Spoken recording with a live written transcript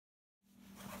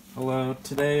Hello,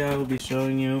 today I will be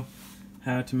showing you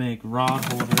how to make rod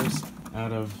holders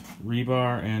out of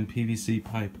rebar and PVC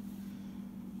pipe.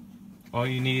 All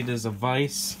you need is a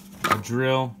vise, a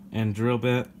drill and drill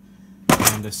bit,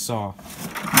 and a saw,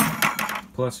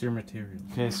 plus your material.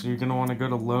 Okay, so you're going to want to go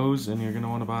to Lowe's and you're going to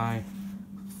want to buy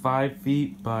 5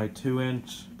 feet by 2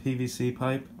 inch PVC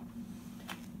pipe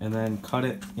and then cut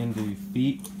it into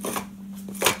feet.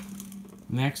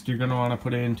 Next, you're going to want to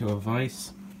put it into a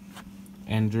vise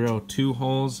and drill 2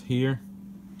 holes here,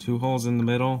 2 holes in the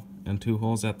middle, and 2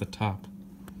 holes at the top.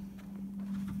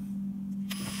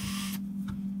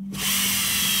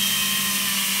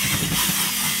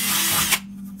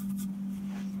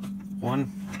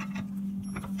 One.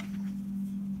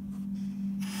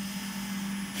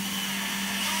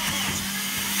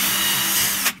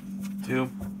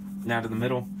 2. Now to the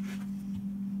middle.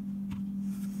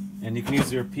 And you can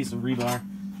use your piece of rebar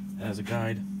as a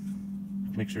guide.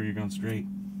 Make sure you're going straight.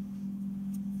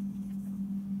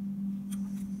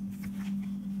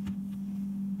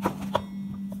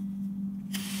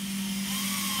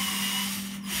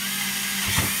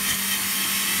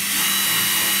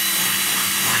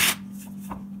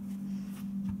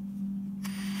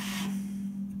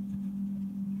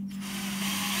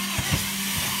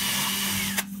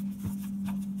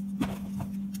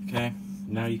 Okay,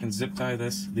 now you can zip tie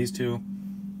these two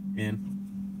in.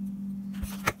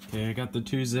 Okay, I got the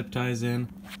 2 zip ties in.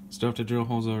 Still have to drill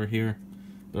holes over here,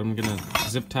 but I'm gonna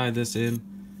zip tie this in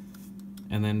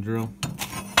and then drill.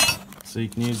 So you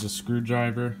can use a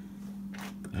screwdriver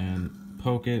and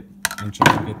poke it and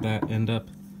try to get that end up.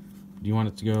 You want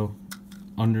it to go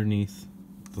underneath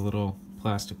the little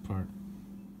plastic part.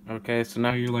 Okay, so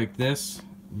now you're like this.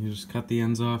 You just cut the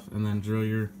ends off and then drill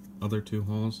your other 2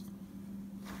 holes.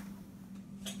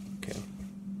 Okay.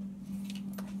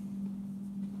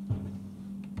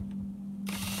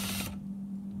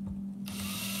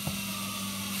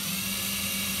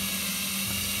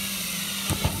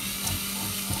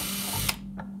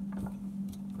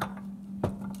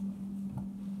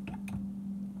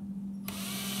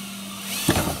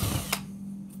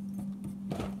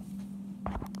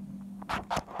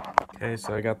 Okay,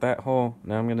 so I got that hole.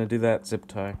 Now I'm gonna do that zip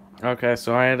tie. Okay,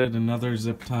 so I added another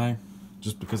zip tie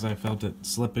just because I felt it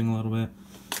slipping a little bit.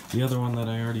 The other one that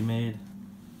I already made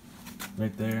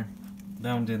right there,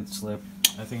 that one didn't slip.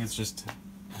 I think it's just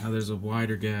how there's a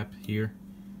wider gap here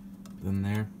than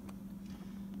there.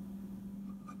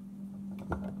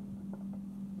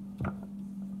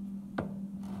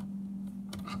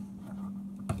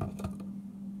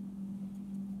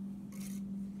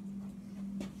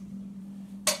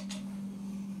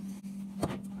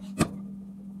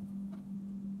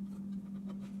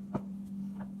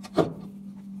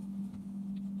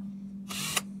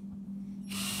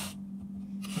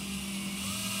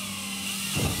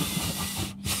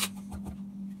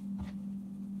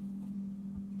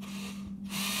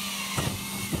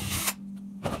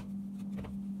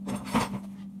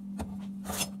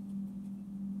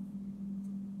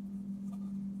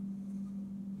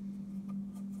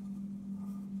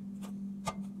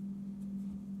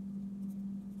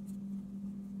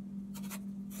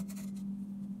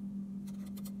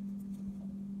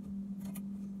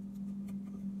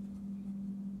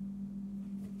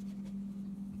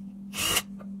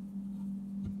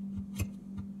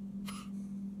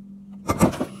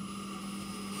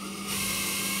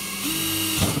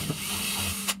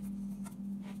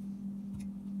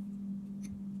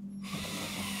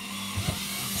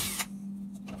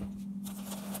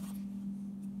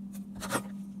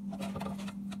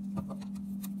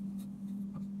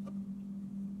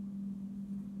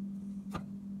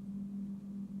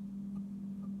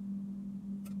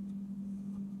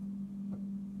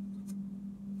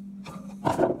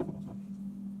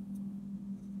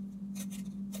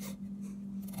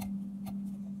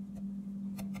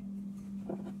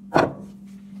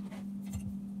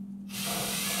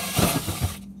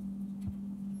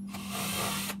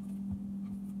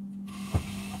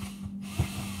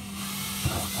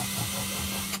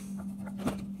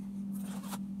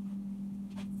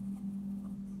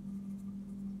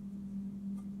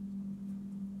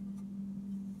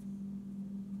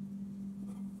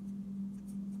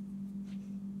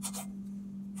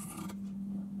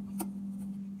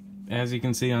 As you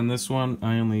can see on this one,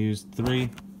 I only used 3,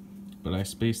 but I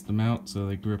spaced them out so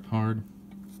they grip hard.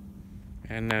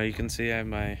 And now you can see I have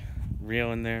my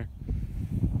reel in there.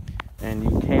 And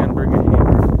you can bring a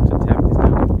hammer to tap these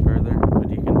down even further, but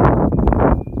you can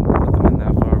put them in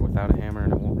that far without a hammer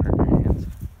and it won't hurt your hands.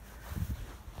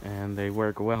 And they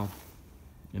work well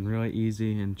and really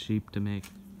easy and cheap to make.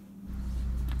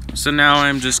 So now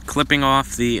I'm just clipping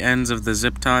off the ends of the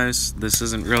zip ties. This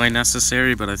isn't really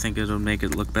necessary, but I think it'll make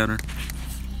it look better.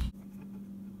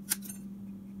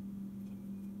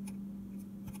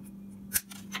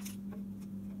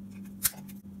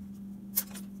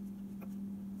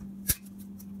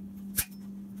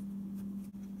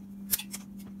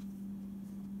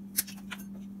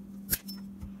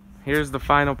 Here's the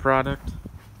final product.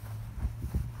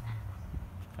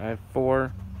 I have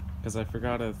 4 because I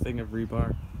forgot a thing of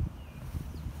rebar.